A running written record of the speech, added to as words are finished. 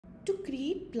To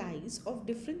create plies of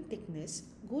different thickness,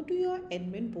 go to your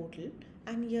admin portal,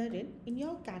 and herein in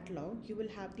your catalog you will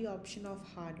have the option of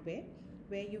hardware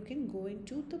where you can go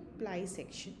into the ply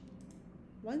section.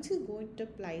 Once you go into the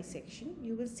ply section,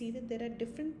 you will see that there are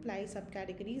different ply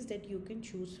subcategories that you can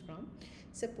choose from.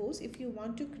 Suppose if you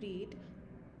want to create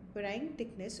varying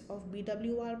thickness of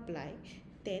BWR ply,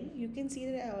 then you can see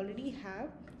that I already have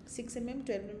 6 mm,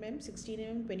 12 mm, 16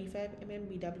 mm, 25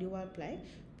 mm BWR ply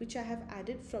which I have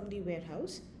added from the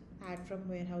warehouse. Add from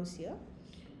warehouse here.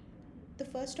 The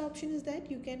first option is that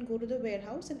you can go to the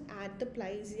warehouse and add the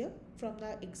plies here from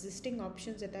the existing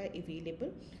options that are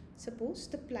available. Suppose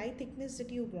the ply thickness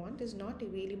that you want is not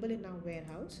available in our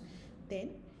warehouse, then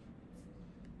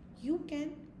you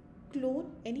can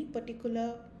clone any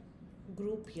particular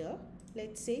group here.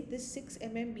 Let's say this 6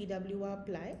 mm BWR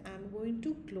ply, I'm going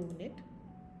to clone it,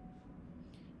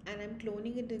 and I'm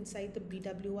cloning it inside the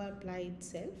BWR ply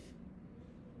itself.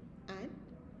 And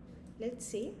let's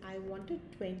say I wanted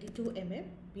 22 mm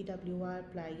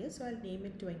BWR ply here, so I'll name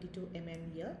it 22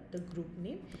 mm here, the group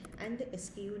name, and the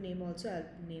SKU name also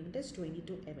I'll name it as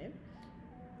 22 mm.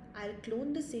 I'll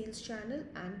clone the sales channel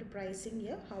and the pricing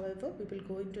here. However, we will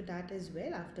go into that as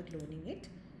well after cloning it.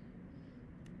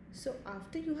 So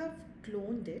after you have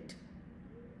cloned it,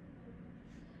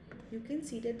 you can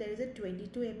see that there is a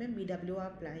 22 mm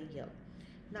BWR ply here.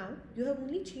 Now you have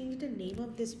only changed the name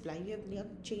of this ply, you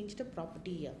have changed the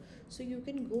property here. So you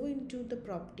can go into the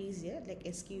properties here like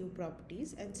SKU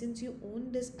properties, and since you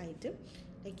own this item,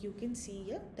 like you can see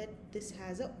here that this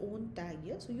has a own tag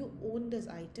here, so you own this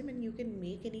item and you can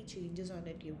make any changes on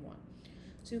it you want.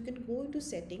 So you can go into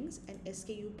settings and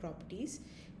SKU properties.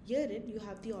 Herein you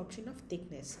have the option of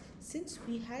thickness. Since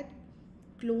we had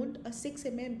cloned a 6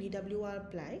 mm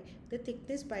BWR ply, the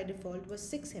thickness by default was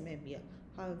 6 mm here.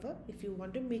 However, if you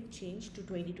want to make change to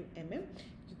 22 mm,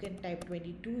 you can type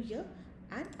 22 here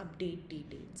and update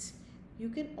details. You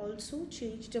can also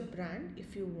change the brand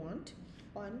if you want.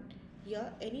 On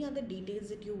here, any other details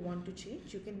that you want to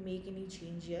change, you can make any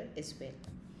change here as well.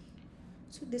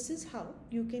 So this is how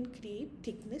you can create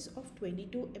thickness of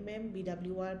 22 mm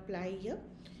BWR ply here.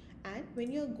 And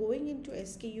when you're going into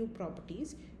SKU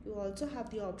properties, you also have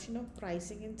the option of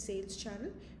pricing and sales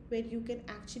channel where you can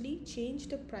actually change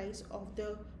the price of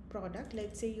the product.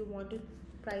 Let's say you want to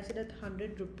price it at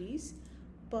 100 rupees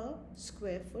per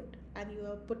square foot and you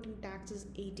are putting taxes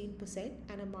 18%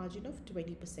 and a margin of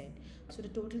 20%. So the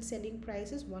total selling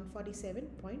price is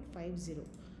 147.50.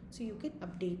 So you can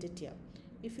update it here.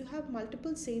 If you have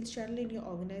multiple sales channel in your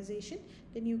organization,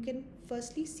 then you can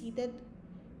firstly see that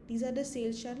these are the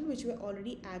sales channel which were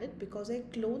already added because I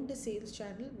cloned the sales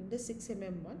channel in the 6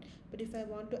 mm one. But if I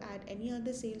want to add any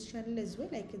other sales channel as well,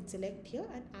 I can select here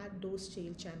and add those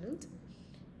sales channels.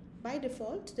 By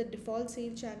default, the default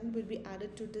sales channel will be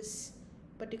added to this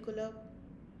particular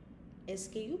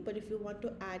SKU, but if you want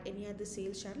to add any other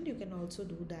sales channel, you can also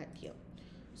do that here.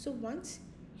 So once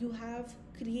you have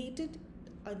created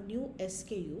a new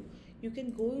SKU, you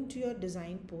can go into your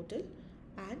design portal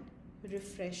and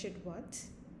refresh it once.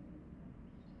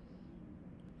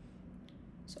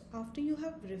 So after you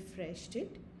have refreshed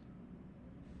it,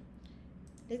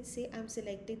 let's say I'm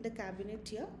selecting the cabinet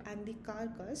here and the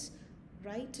carcass.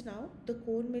 Right now the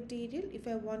core material, if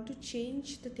I want to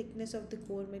change the thickness of the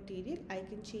core material, I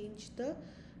can change the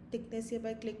thickness here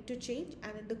by click to change,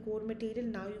 and in the core material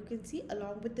now you can see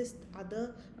along with this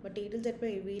other materials that were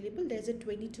available, there's a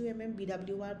 22 mm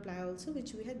BWR ply also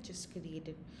which we had just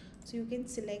created. So you can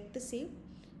select the same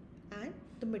and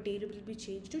the material will be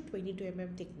changed to 22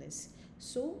 mm thickness.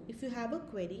 So if you have a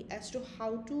query as to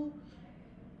how to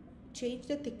change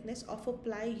the thickness of a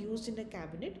ply used in a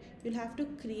cabinet, you'll have to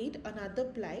create another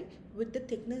ply with the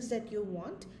thickness that you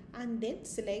want and then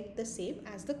select the same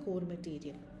as the core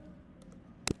material.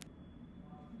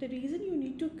 The reason you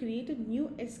need to create a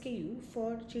new SKU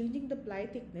for changing the ply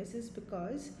thickness is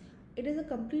because it is a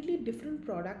completely different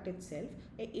product itself.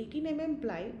 A 18 mm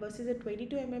ply versus a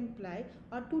 22 mm ply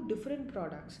are two different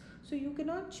products. So you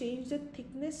cannot change the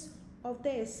thickness of the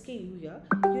SKU here.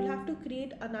 You'll have to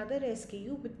create another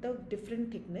SKU with the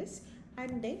different thickness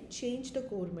and then change the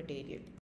core material.